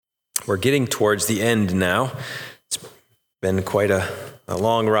We're getting towards the end now. It's been quite a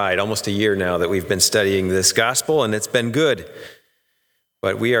long ride, almost a year now that we've been studying this gospel, and it's been good.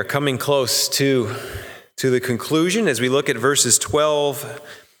 But we are coming close to the conclusion as we look at verses 12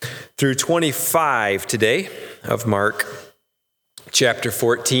 through 25 today of Mark chapter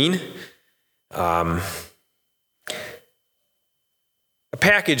 14. A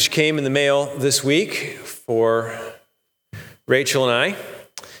package came in the mail this week for Rachel and I.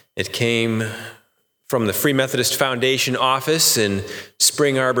 It came from the Free Methodist Foundation office in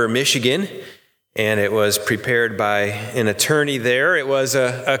Spring Arbor, Michigan, and it was prepared by an attorney there. It was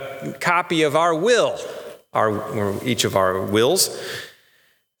a copy of our will, each of our wills,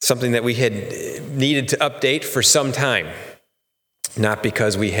 something that we had needed to update for some time. Not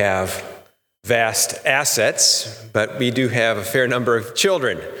because we have vast assets, but we do have a fair number of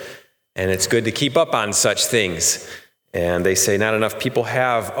children, and it's good to keep up on such things. And they say not enough people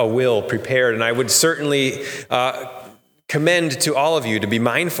have a will prepared, and I would certainly commend to all of you to be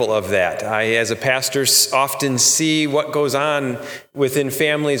mindful of that. I, as a pastor, often see what goes on within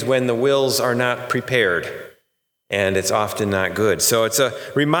families when the wills are not prepared, and it's often not good. So it's a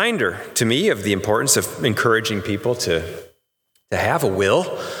reminder to me of the importance of encouraging people to have a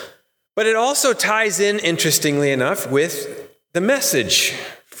will, but it also ties in, interestingly enough, with the message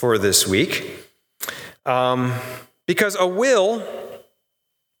for this week. Because a will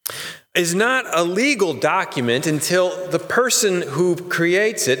is not a legal document until the person who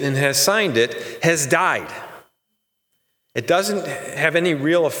creates it and has signed it has died. It doesn't have any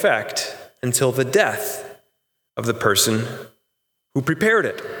real effect until the death of the person who prepared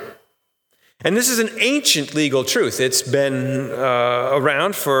it. And this is an ancient legal truth. It's been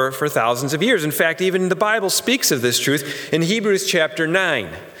around for thousands of years. In fact, even the Bible speaks of this truth in Hebrews chapter 9.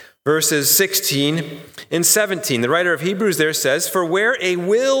 Verses 16 and 17. The writer of Hebrews there says, "For where a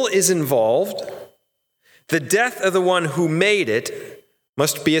will is involved, the death of the one who made it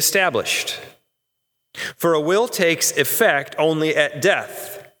must be established. For a will takes effect only at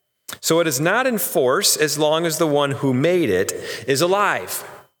death, so it is not in force as long as the one who made it is alive."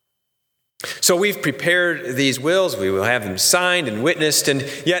 So we've prepared these wills, we will have them signed and witnessed, and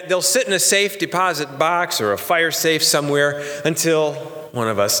yet they'll sit in a safe deposit box or a fire safe somewhere until one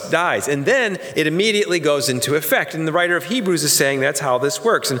of us dies. And then it immediately goes into effect. And the writer of Hebrews is saying that's how this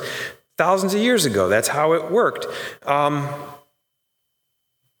works. And thousands of years ago, that's how it worked. And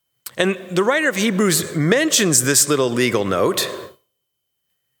the writer of Hebrews mentions this little legal note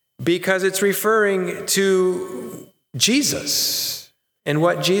because it's referring to Jesus and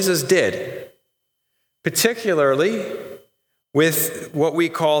what Jesus did, particularly with what we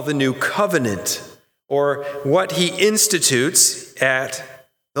call the new covenant, or what he institutes at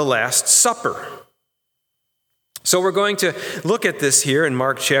the Last Supper. So we're going to look at this here in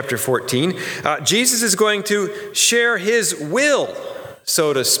Mark chapter 14. Jesus is going to share his will,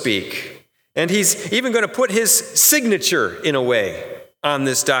 so to speak. And he's even going to put his signature, in a way, on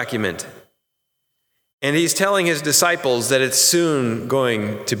this document. And he's telling his disciples that it's soon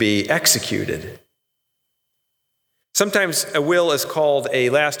going to be executed. Sometimes a will is called a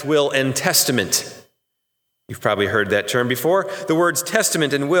last will and testament. You've probably heard that term before. The words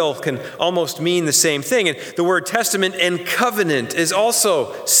testament and will can almost mean the same thing. And the word testament and covenant is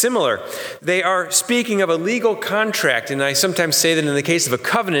also similar. They are speaking of a legal contract. And I sometimes say that in the case of a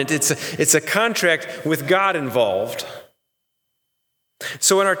covenant, it's a contract with God involved.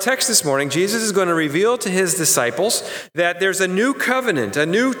 So in our text this morning, Jesus is going to reveal to his disciples that there's a new covenant, a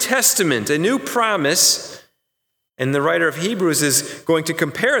new testament, a new promise. And the writer of Hebrews is going to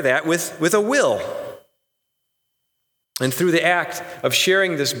compare that with a will. And through the act of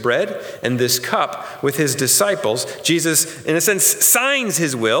sharing this bread and this cup with his disciples, Jesus, in a sense, signs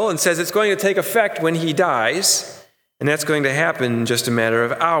his will and says it's going to take effect when he dies, and that's going to happen in just a matter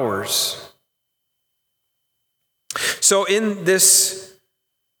of hours. So in this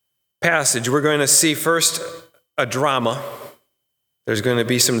passage, we're going to see first a drama. There's going to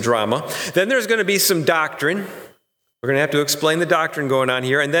be some drama. Then there's going to be some doctrine. We're going to have to explain the doctrine going on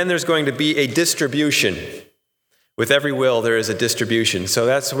here. And then there's going to be a distribution. With every will, there is a distribution. So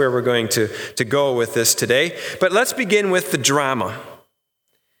that's where we're going to go with this today. But let's begin with the drama.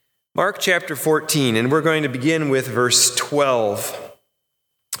 Mark chapter 14, and we're going to begin with verse 12.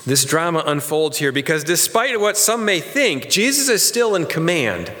 This drama unfolds here because despite what some may think, Jesus is still in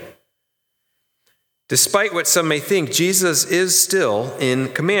command. Despite what some may think, Jesus is still in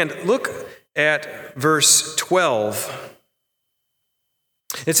command. Look at verse 12.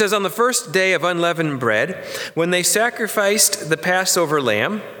 It says, "On the first day of unleavened bread, when they sacrificed the Passover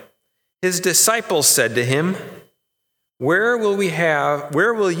lamb, his disciples said to him, where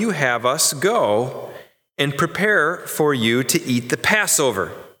will you have us go and prepare for you to eat the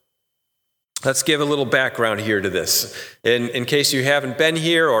Passover? Let's give a little background here to this. In case you haven't been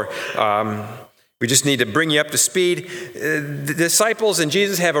here, or we just need to bring you up to speed. The disciples and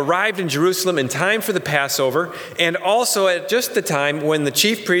Jesus have arrived in Jerusalem in time for the Passover, and also at just the time when the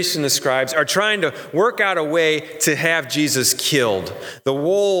chief priests and the scribes are trying to work out a way to have Jesus killed. The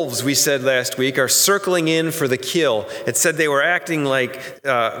wolves, we said last week, are circling in for the kill. It said they were acting like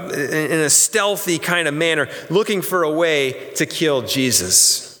in a stealthy kind of manner, looking for a way to kill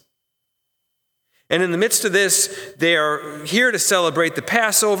Jesus. And in the midst of this, they are here to celebrate the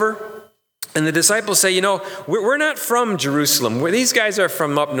Passover. And the disciples say, we're not from Jerusalem. These guys are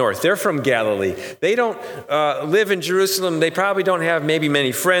from up north. They're from Galilee. They don't live in Jerusalem. They probably don't have maybe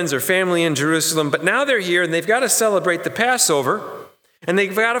many friends or family in Jerusalem. But now they're here, and they've got to celebrate the Passover, and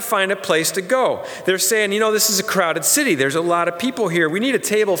they've got to find a place to go. They're saying, this is a crowded city. There's a lot of people here. We need a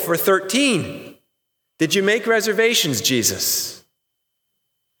table for 13. Did you make reservations, Jesus?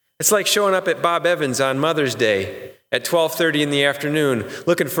 It's like showing up at Bob Evans on Mother's Day at 12:30 in the afternoon,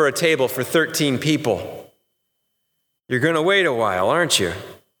 looking for a table for 13 people. You're going to wait a while, aren't you?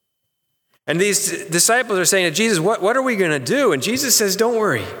 And these disciples are saying to Jesus, what are we going to do? And Jesus says, don't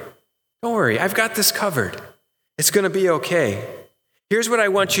worry. Don't worry. I've got this covered. It's going to be okay. Here's what I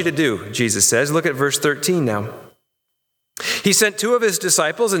want you to do, Jesus says. Look at verse 13 now. He sent 2 of his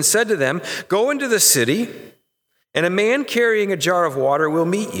disciples and said to them, go into the city, and a man carrying a jar of water will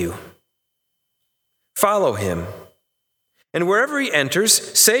meet you. Follow him. And wherever he enters,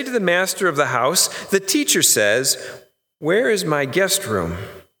 say to the master of the house, the teacher says, where is my guest room,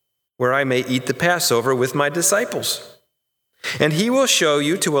 where I may eat the Passover with my disciples? And he will show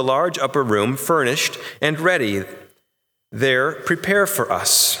you to a large upper room, furnished and ready. There, prepare for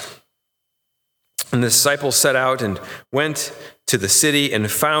us. And the disciples set out and went to the city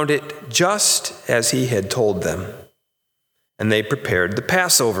and found it just as he had told them. And they prepared the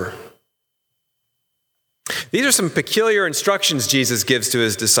Passover. These are some peculiar instructions Jesus gives to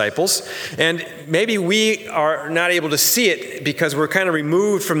his disciples, and maybe we are not able to see it because we're kind of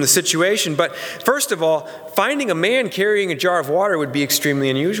removed from the situation. But first of all, finding a man carrying a jar of water would be extremely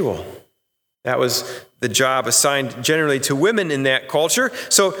unusual. That was the job assigned generally to women in that culture.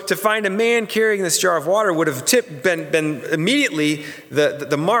 So to find a man carrying this jar of water would have been immediately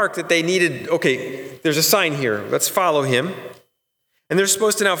the mark that they needed. Okay, there's a sign here. Let's follow him. And they're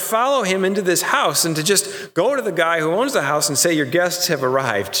supposed to now follow him into this house and to just go to the guy who owns the house and say, your guests have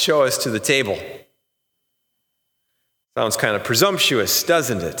arrived. Show us to the table. Sounds kind of presumptuous,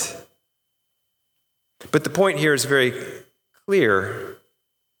 doesn't it? But the point here is very clear.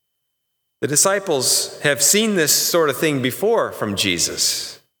 The disciples have seen this sort of thing before from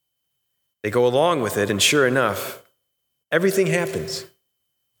Jesus. They go along with it, and sure enough, everything happens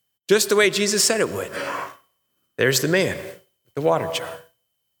just the way Jesus said it would. There's the man with the water jar.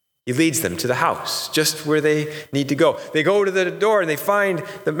 He leads them to the house, just where they need to go. They go to the door, and they find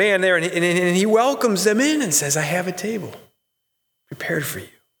the man there, and he welcomes them in and says, I have a table prepared for you.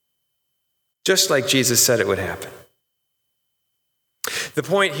 Just like Jesus said it would happen. The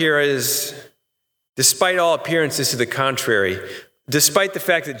point here is, despite all appearances to the contrary, despite the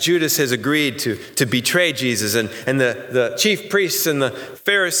fact that Judas has agreed to betray Jesus, and the chief priests and the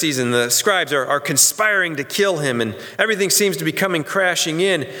Pharisees and the scribes are conspiring to kill him, and everything seems to be coming crashing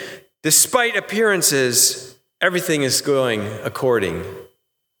in, despite appearances, everything is going according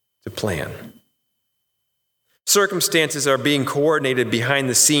to plan. Circumstances are being coordinated behind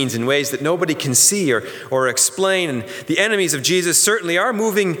the scenes in ways that nobody can see or explain. And the enemies of Jesus certainly are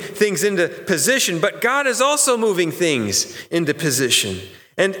moving things into position, but God is also moving things into position.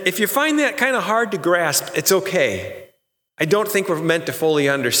 And if you find that kind of hard to grasp, it's okay. I don't think we're meant to fully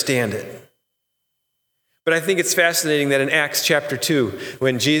understand it. But I think it's fascinating that in Acts chapter 2,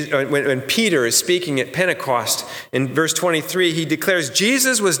 when Peter is speaking at Pentecost, in verse 23, he declares,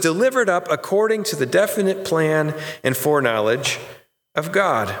 Jesus was delivered up according to the definite plan and foreknowledge of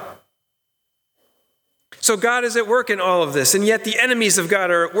God. So God is at work in all of this, and yet the enemies of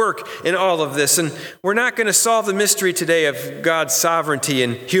God are at work in all of this. And we're not going to solve the mystery today of God's sovereignty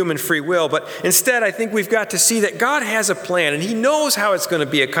and human free will, but instead I think we've got to see that God has a plan, and he knows how it's going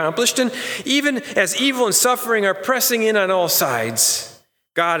to be accomplished. And even as evil and suffering are pressing in on all sides,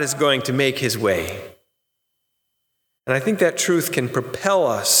 God is going to make his way. And I think that truth can propel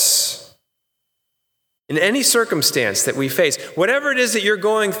us in any circumstance that we face. Whatever it is that you're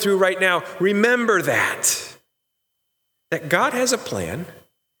going through right now, remember that God has a plan,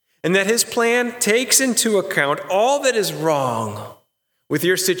 and that his plan takes into account all that is wrong with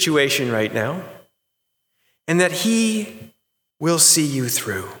your situation right now. and that he will see you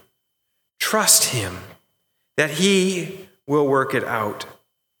through. Trust him, that he will work it out.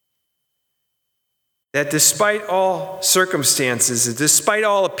 That despite all circumstances, despite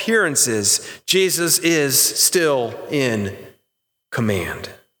all appearances, Jesus is still in command.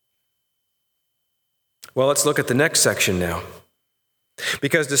 Well, let's look at the next section now.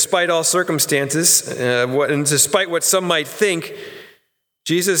 Because despite all circumstances, and despite what some might think,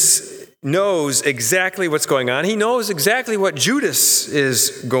 Jesus knows exactly what's going on. He knows exactly what Judas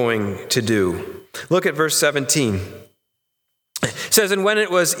is going to do. Look at verse 17. It says, "And when it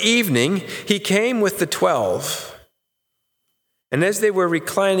was evening, he came with the 12. And as they were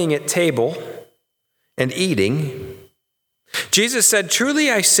reclining at table and eating, Jesus said, 'Truly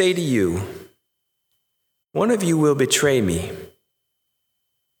I say to you, one of you will betray me,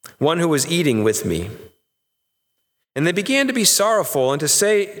 one who was eating with me.' And they began to be sorrowful and to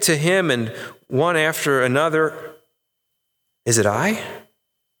say to him and one after another, 'Is it I?'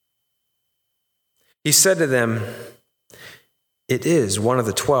 He said to them, 'It is one of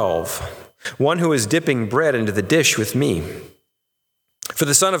the 12, one who is dipping bread into the dish with me. For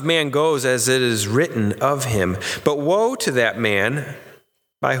the Son of Man goes as it is written of him. But woe to that man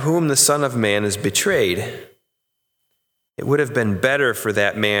by whom the Son of Man is betrayed. It would have been better for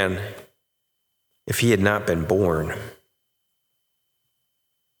that man if he had not been born.'"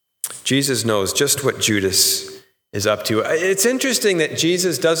 Jesus knows just what Judas is up to. It's interesting that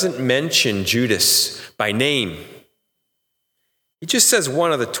Jesus doesn't mention Judas by name. He just says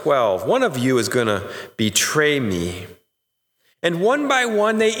one of the 12. One of you is going to betray me. And one by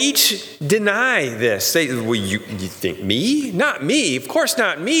one, they each deny this. They, well, you think me? Not me. Of course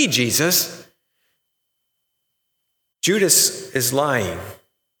not me, Jesus. Judas is lying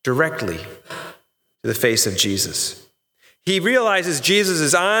directly to the face of Jesus. He realizes Jesus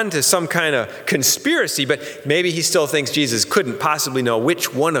is on to some kind of conspiracy, but maybe he still thinks Jesus couldn't possibly know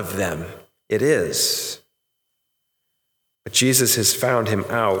which one of them it is. But Jesus has found him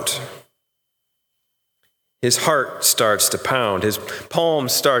out. His heart starts to pound. His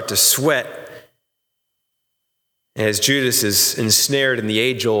palms start to sweat as Judas is ensnared in the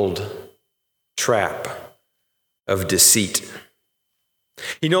age-old trap of deceit.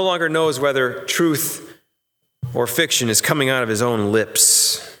 He no longer knows whether truth or fiction is coming out of his own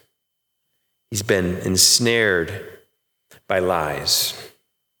lips. He's been ensnared by lies.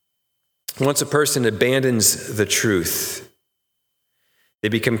 Once a person abandons the truth, they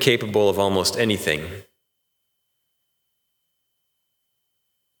become capable of almost anything.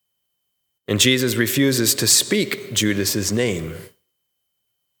 And Jesus refuses to speak Judas's name.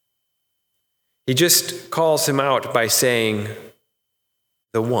 He just calls him out by saying,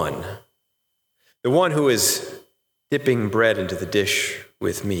 the one who is dipping bread into the dish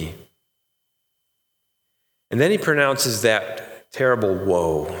with me. And then he pronounces that terrible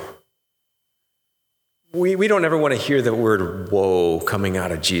woe. We don't ever want to hear the word woe coming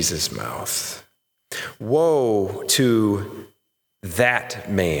out of Jesus' mouth. Woe to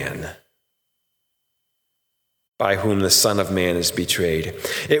that man by whom the Son of Man is betrayed.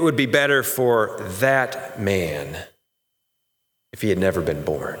 It would be better for that man if he had never been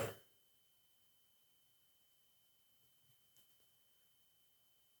born.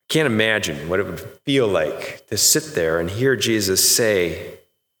 Can't imagine what it would feel like to sit there and hear Jesus say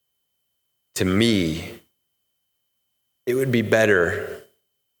to me, it would be better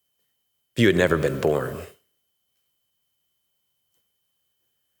if you had never been born.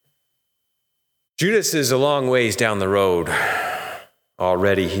 Judas is a long ways down the road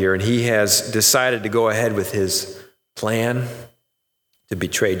already here, and he has decided to go ahead with his plan to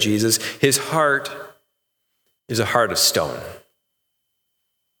betray Jesus. His heart is a heart of stone.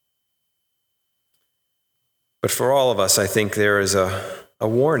 But for all of us, I think there is a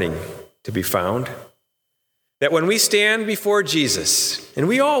warning to be found that when we stand before Jesus, and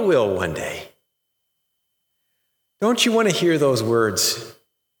we all will one day, don't you want to hear those words,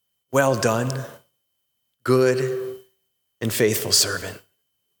 "Well done, good and faithful servant,"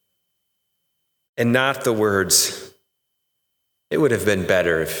 and not the words, "It would have been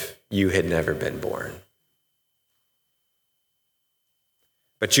better if you had never been born"?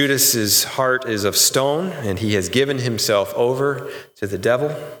 But Judas's heart is of stone, and he has given himself over to the devil.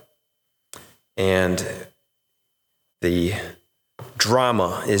 And the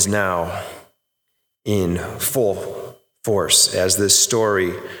drama is now in full force as this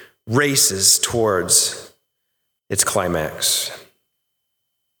story races towards its climax.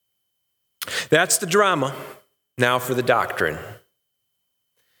 That's the drama. Now for the doctrine.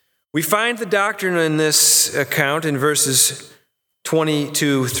 We find the doctrine in this account in verses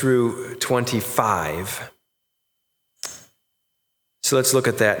 22 through 25. So let's look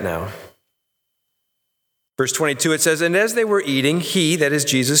at that now. Verse 22, it says, "And as they were eating, he," that is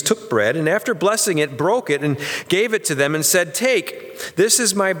Jesus, "took bread, and after blessing it, broke it and gave it to them and said, 'Take, this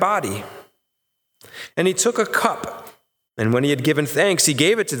is my body.' And he took a cup, and when he had given thanks, he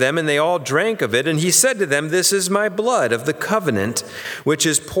gave it to them, and they all drank of it. And he said to them, 'This is my blood of the covenant, which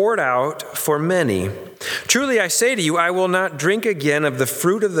is poured out for many. Truly I say to you, I will not drink again of the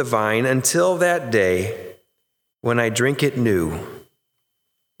fruit of the vine until that day when I drink it new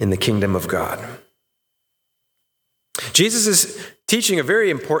in the kingdom of God.'" Jesus is teaching a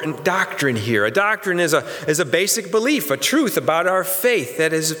very important doctrine here. A doctrine is a basic belief, a truth about our faith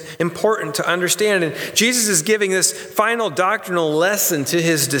that is important to understand. And Jesus is giving this final doctrinal lesson to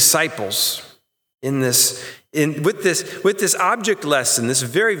his disciples with this object lesson, this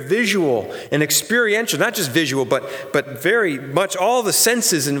very visual and experiential, not just visual, but very much all the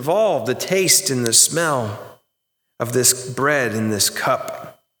senses involved, the taste and the smell of this bread in this cup.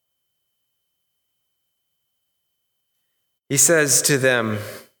 He says to them,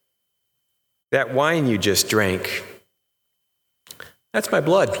 "That wine you just drank, that's my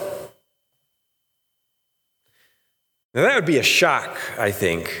blood." Now that would be a shock, I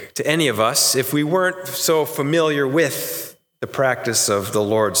think, to any of us if we weren't so familiar with the practice of the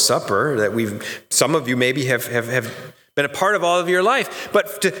Lord's Supper that some of you maybe have been a part of all of your life.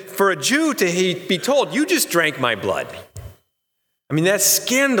 But for a Jew to be told, "You just drank my blood," I mean, that's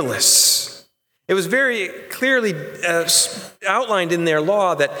scandalous. It was very clearly outlined in their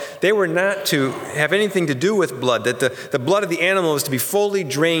law that they were not to have anything to do with blood, that the blood of the animal was to be fully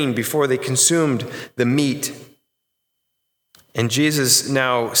drained before they consumed the meat. And Jesus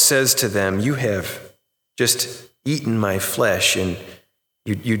now says to them, "You have just eaten my flesh and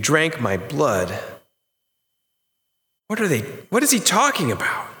you drank my blood." What is he talking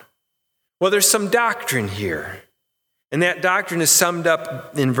about? Well, there's some doctrine here. And that doctrine is summed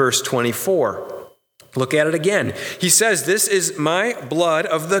up in verse 24. Look at it again. He says, "This is my blood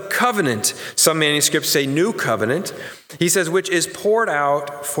of the covenant." Some manuscripts say new covenant. He says, "which is poured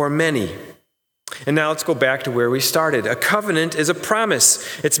out for many." And now let's go back to where we started. A covenant is a promise.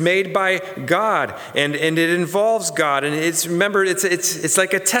 It's made by God, and it involves God. And it's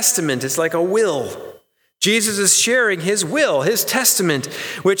like a testament. It's like a will. Jesus is sharing his will, his testament,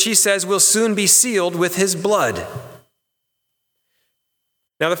 which he says will soon be sealed with his blood.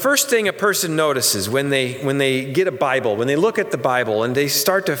 Now, the first thing a person notices when they get a Bible, when they look at the Bible and they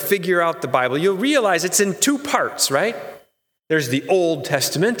start to figure out the Bible, you'll realize it's in two parts, right? There's the Old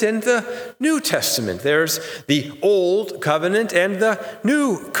Testament and the New Testament. There's the Old Covenant and the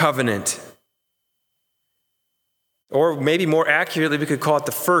New Covenant. Or maybe more accurately, we could call it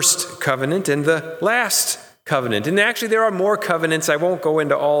the First Covenant and the Last Covenant. And actually, there are more covenants. I won't go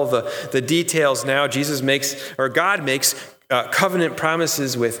into all the details now. God makes covenant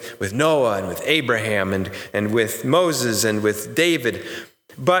promises with Noah and with Abraham and with Moses and with David.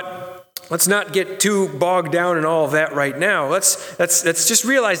 But let's not get too bogged down in all of that right now. Let's just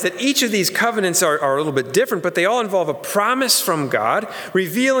realize that each of these covenants are a little bit different, but they all involve a promise from God,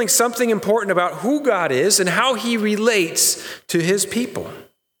 revealing something important about who God is and how he relates to his people.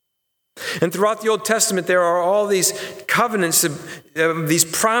 And throughout the Old Testament, there are all these covenants, these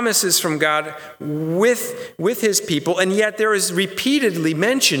promises from God with his people, and yet there is repeatedly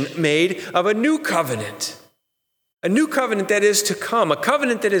mention made of a new covenant. A new covenant that is to come, a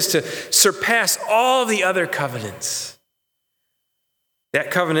covenant that is to surpass all the other covenants.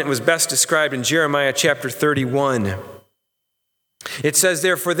 That covenant was best described in Jeremiah chapter 31. It says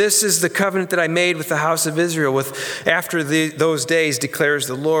there, "For this is the covenant that I made with the house of Israel after those days, declares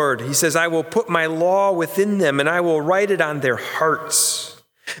the Lord. He says, I will put my law within them, and I will write it on their hearts.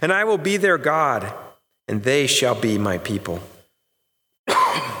 And I will be their God, and they shall be my people."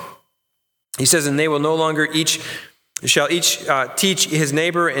 He says, "And they will no longer each teach his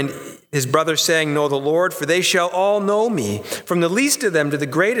neighbor and his brother, saying, Know the Lord, for they shall all know me, from the least of them to the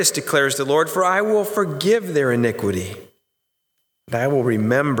greatest, declares the Lord, for I will forgive their iniquity. And I will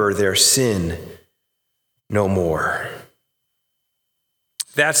remember their sin no more."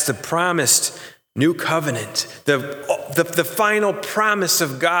 That's the promised new covenant, the final promise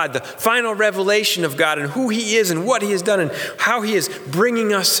of God, the final revelation of God and who he is and what he has done and how he is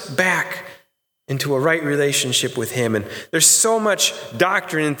bringing us back into a right relationship with him. And there's so much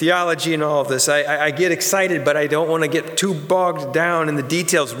doctrine and theology in all of this. I get excited, but I don't want to get too bogged down in the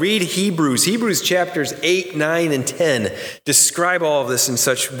details. Read Hebrews. Hebrews chapters 8, 9, and 10 describe all of this in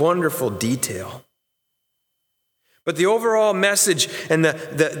such wonderful detail. But the overall message and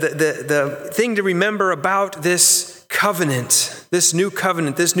the thing to remember about this covenant, this new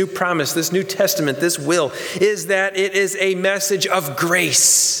promise, this New Testament, this will, is that it is a message of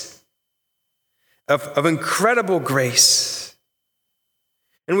grace, of incredible grace.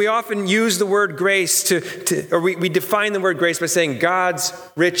 And we often use the word grace we define the word grace by saying God's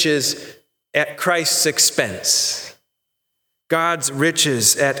riches at Christ's expense. God's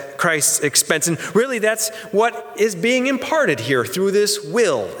riches at Christ's expense. And really that's what is being imparted here through this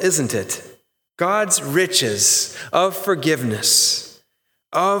will, isn't it? God's riches of forgiveness,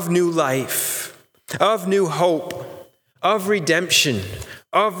 of new life, of new hope, of redemption,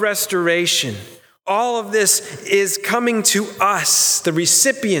 of restoration. All of this is coming to us, the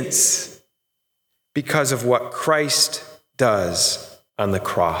recipients, because of what Christ does on the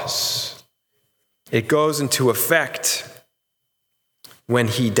cross. It goes into effect when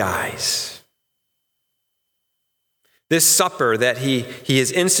he dies. This supper that he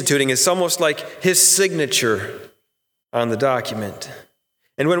is instituting is almost like his signature on the document.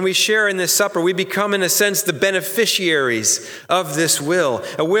 And when we share in this supper, we become, in a sense, the beneficiaries of this will,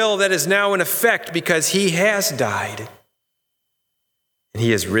 a will that is now in effect because he has died and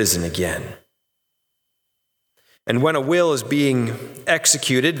he has risen again. And when a will is being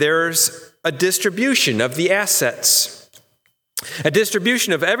executed, there's a distribution of the assets. A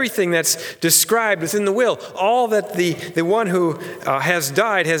distribution of everything that's described within the will, all that the one who has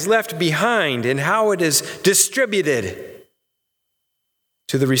died has left behind, and how it is distributed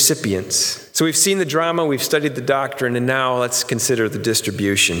to the recipients. So we've seen the drama, we've studied the doctrine, and now let's consider the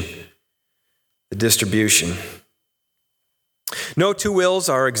distribution. The distribution. No two wills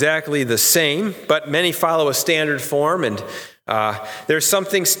are exactly the same, but many follow a standard form, and there's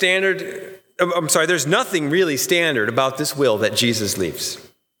nothing really standard about this will that Jesus leaves.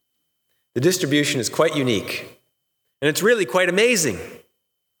 The distribution is quite unique, and it's really quite amazing.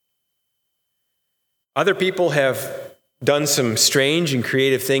 Other people have done some strange and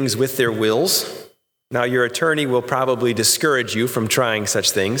creative things with their wills. Now, your attorney will probably discourage you from trying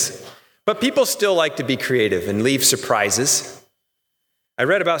such things, but people still like to be creative and leave surprises. I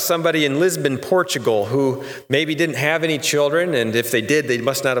read about somebody in Lisbon, Portugal, who maybe didn't have any children, and if they did, they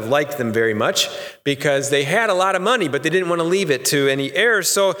must not have liked them very much because they had a lot of money, but they didn't want to leave it to any heirs.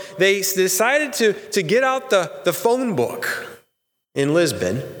 So they decided to get out the phone book in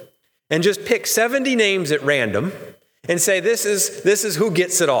Lisbon and just pick 70 names at random and say, this is who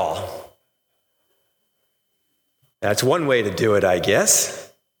gets it all. That's one way to do it, I guess.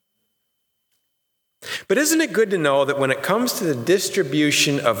 But isn't it good to know that when it comes to the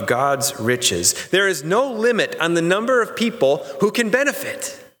distribution of God's riches, there is no limit on the number of people who can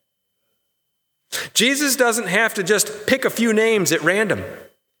benefit? Jesus doesn't have to just pick a few names at random.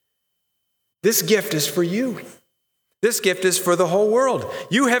 This gift is for you. This gift is for the whole world.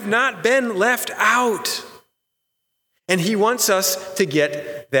 You have not been left out. And he wants us to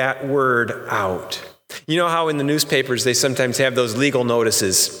get that word out. You know how in the newspapers they sometimes have those legal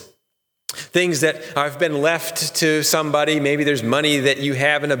notices? Things that have been left to somebody. Maybe there's money that you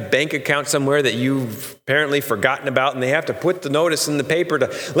have in a bank account somewhere that you've apparently forgotten about, and they have to put the notice in the paper to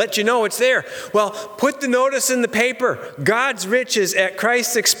let you know it's there. Well, put the notice in the paper. God's riches at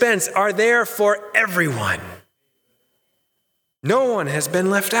Christ's expense are there for everyone. No one has been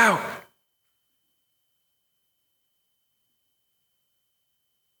left out.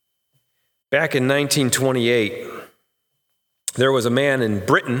 Back in 1928, there was a man in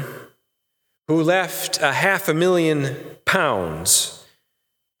Britain who left £500,000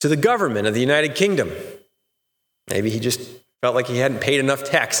 to the government of the United Kingdom. Maybe he just felt like he hadn't paid enough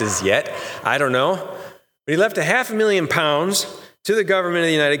taxes yet. I don't know. But he left £500,000 to the government of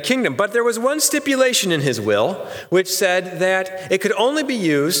the United Kingdom. But there was one stipulation in his will, which said that it could only be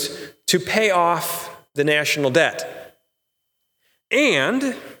used to pay off the national debt.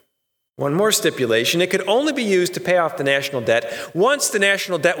 And one more stipulation, it could only be used to pay off the national debt once the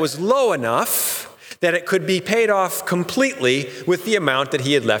national debt was low enough that it could be paid off completely with the amount that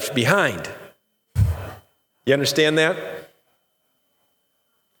he had left behind. You understand that?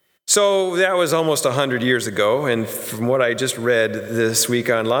 So that was almost 100 years ago, and from what I just read this week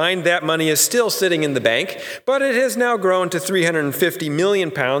online, that money is still sitting in the bank, but it has now grown to £350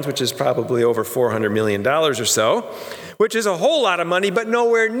 million, which is probably over $400 million or so, which is a whole lot of money, but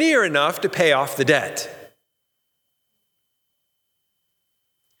nowhere near enough to pay off the debt.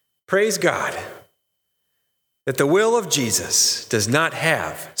 Praise God that the will of Jesus does not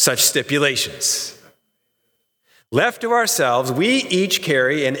have such stipulations. Left to ourselves, we each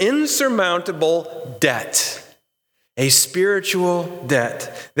carry an insurmountable debt, a spiritual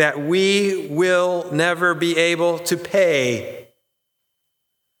debt that we will never be able to pay.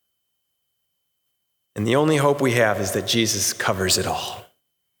 And the only hope we have is that Jesus covers it all.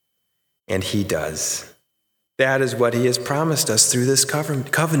 And he does. That is what he has promised us through this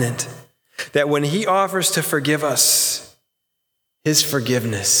covenant. That when he offers to forgive us, his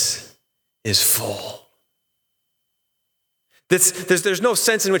forgiveness is full. There's no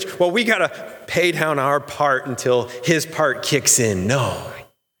sense in which, well, we got to pay down our part until his part kicks in. No.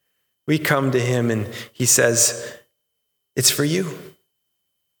 We come to him and he says, it's for you.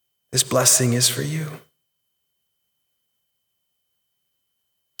 This blessing is for you.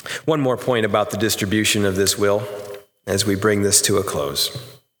 One more point about the distribution of this will as we bring this to a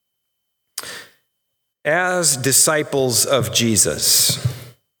close. As disciples of Jesus,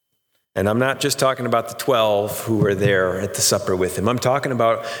 and I'm not just talking about the 12 who were there at the supper with him. I'm talking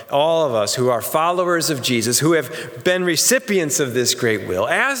about all of us who are followers of Jesus, who have been recipients of this great will.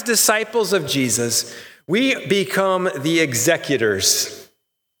 As disciples of Jesus, we become the executors.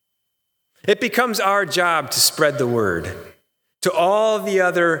 It becomes our job to spread the word to all the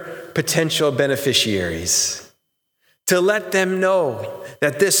other potential beneficiaries, to let them know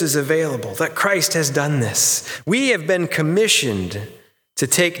that this is available, that Christ has done this. We have been commissioned to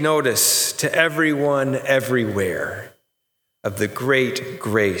take notice to everyone, everywhere, of the great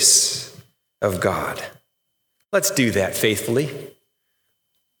grace of God. Let's do that faithfully.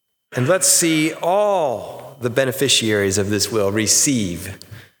 And let's see all the beneficiaries of this will receive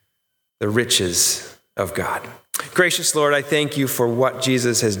the riches of God. Gracious Lord, I thank you for what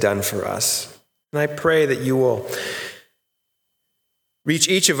Jesus has done for us. And I pray that you will reach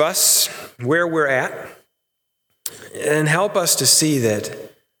each of us where we're at and help us to see that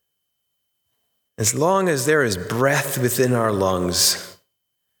as long as there is breath within our lungs,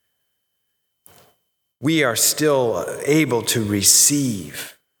 we are still able to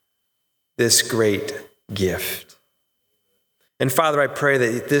receive this great gift. And Father, I pray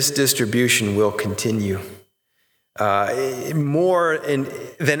that this distribution will continue more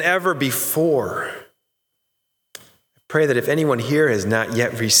than ever before. I pray that if anyone here has not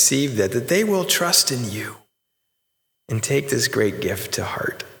yet received that they will trust in you and take this great gift to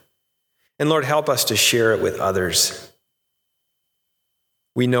heart. And Lord, help us to share it with others.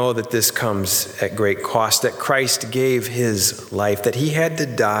 We know that this comes at great cost, that Christ gave his life, that he had to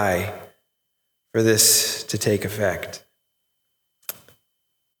die for this to take effect.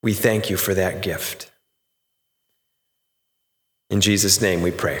 We thank you for that gift. In Jesus' name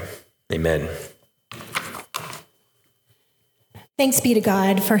we pray. Amen. Thanks be to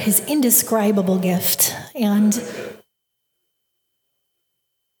God for his indescribable gift. And